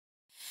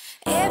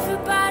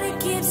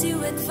gives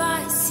you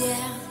advice,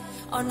 yeah,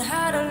 on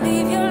how to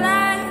live your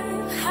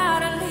life, how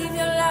to live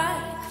your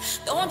life.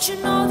 Don't you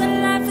know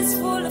that life is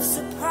full of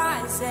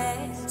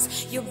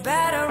surprises? You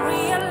better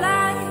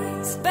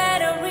realize,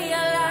 better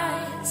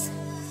realize.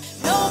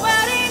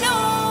 Nobody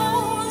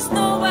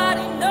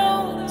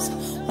knows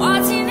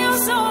what's in your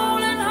soul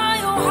and how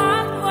your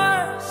heart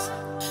works.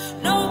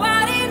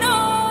 Nobody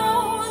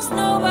knows,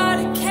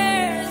 nobody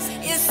cares.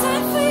 It's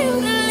time for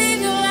you to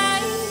live your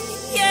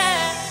life, yeah.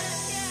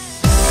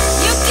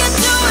 You can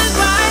do it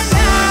right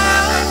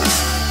now.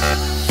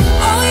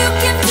 Oh, you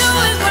can do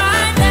it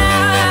right now.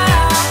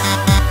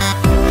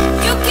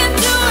 You can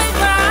do it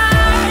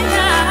right now,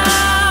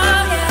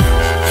 yeah.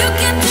 You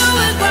can do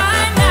it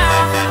right now.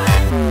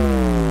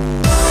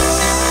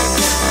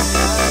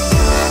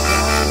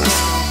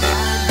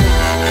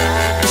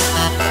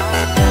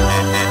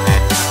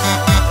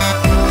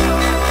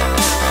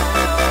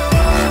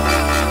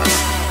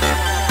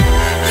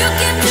 You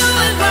can do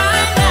it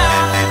right now.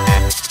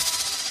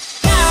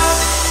 Now,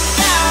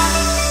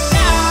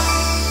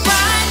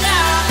 right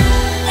now, right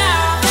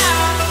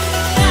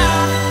now.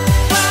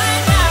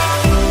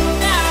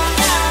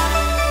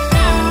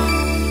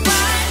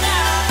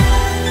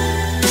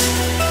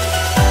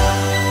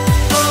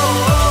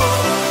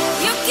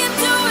 You can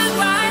do it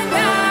right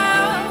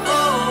now.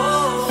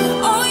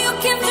 Oh, you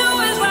can do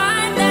it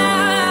right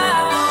now.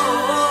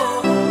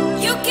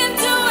 You can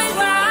do it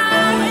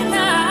right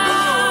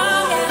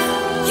now.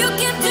 You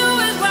can do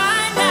it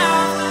right now.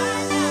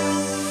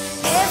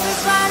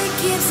 Everybody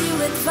gives you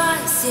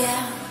advice,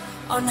 yeah,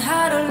 on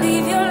how to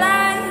live your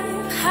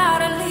life, how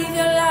to live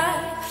your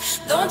life.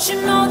 Don't you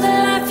know that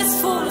life is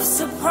full of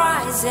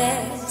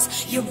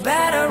surprises? You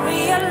better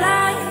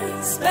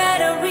realize,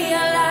 better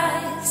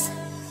realize.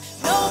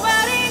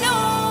 Nobody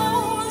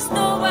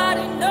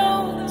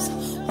knows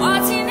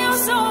what's in your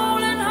soul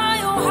and how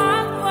your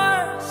heart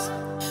works.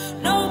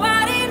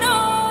 Nobody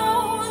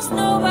knows,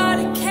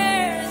 nobody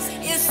cares.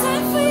 It's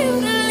time for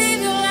you to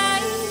live your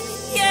life,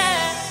 yeah.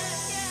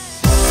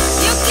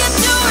 You can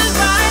do it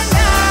right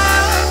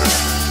now.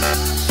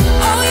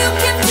 Oh, you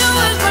can do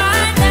it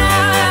right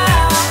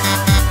now.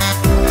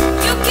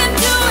 You can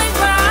do it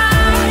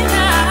right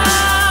now,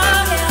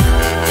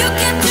 yeah. You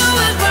can do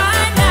it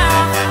right now.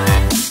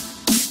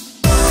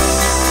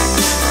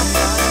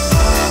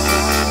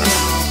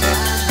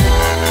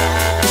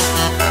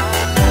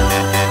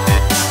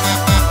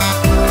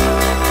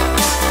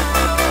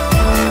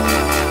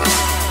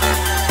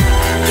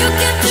 You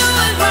can do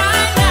it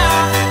right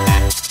now.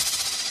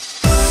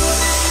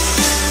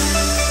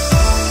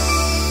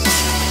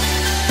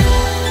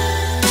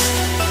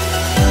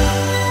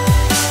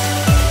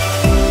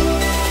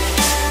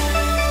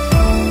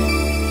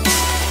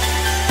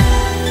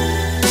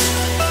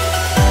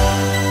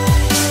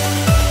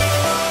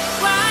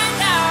 Right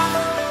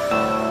now.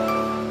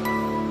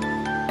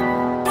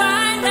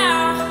 Right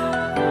now.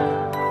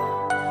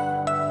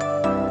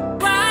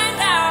 Right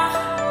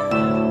now.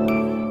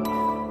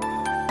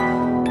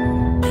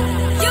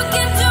 You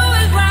can do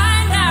it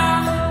right now.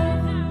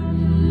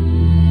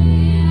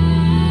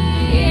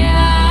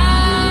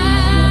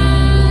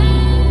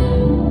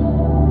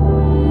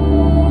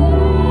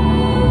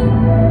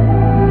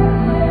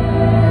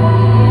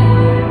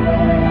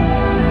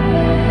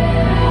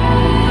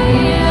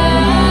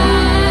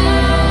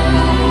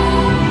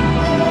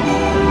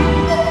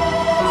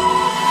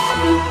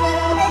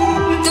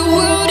 The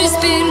world has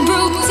been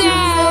broke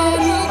down.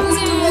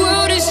 The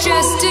world is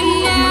just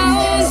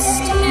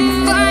announced.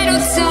 Final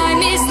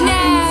time is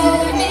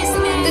now.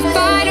 The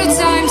final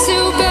time to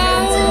go.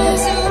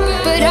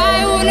 But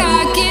I will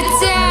not get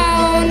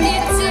down.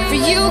 For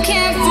you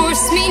can't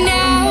force me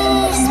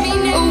now.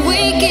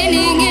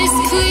 Awakening is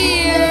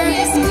clear.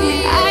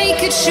 I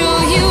could show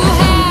you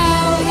how.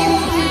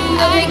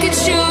 I could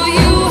show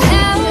you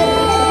how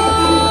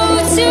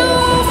to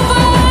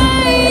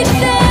fight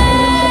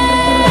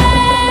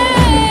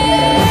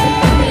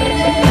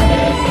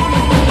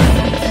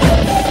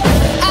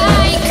I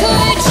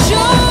could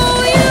show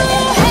you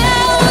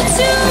how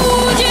to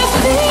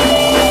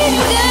defeat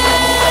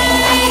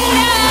them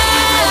now.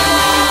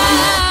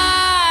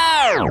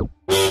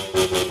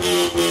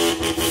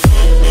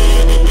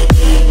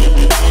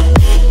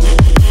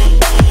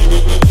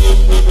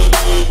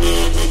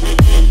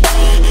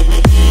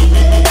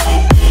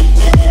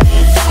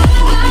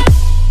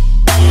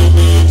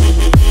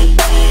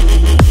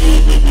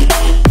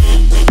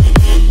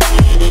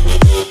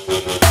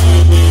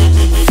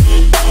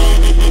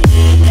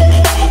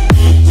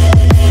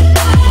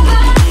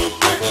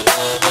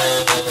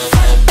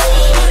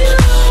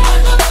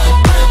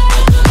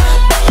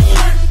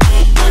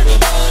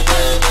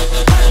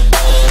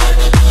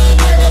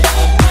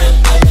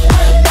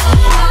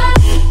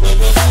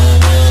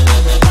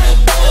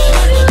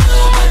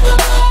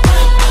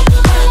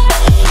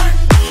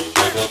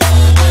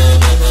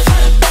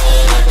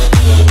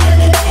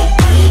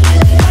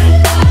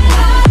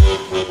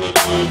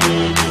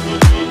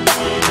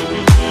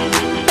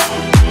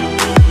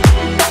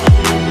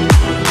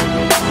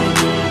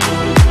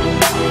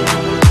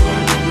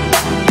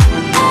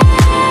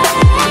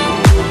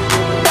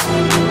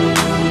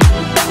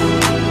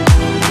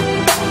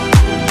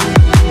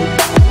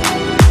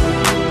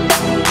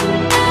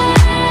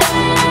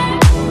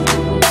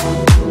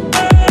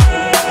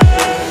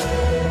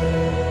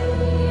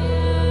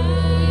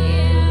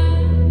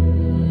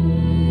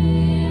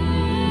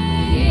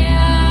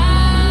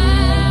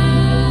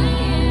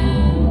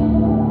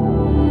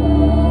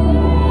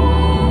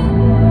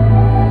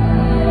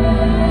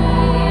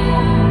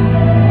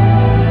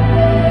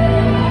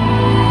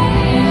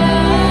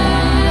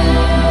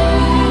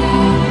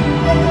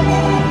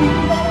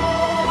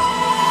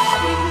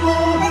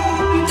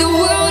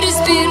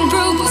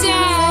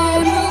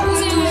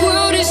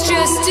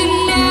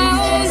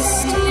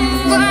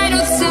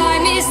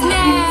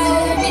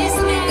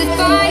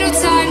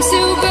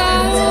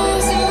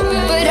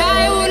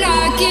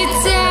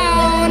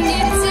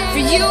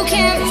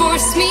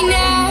 kiss me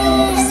now.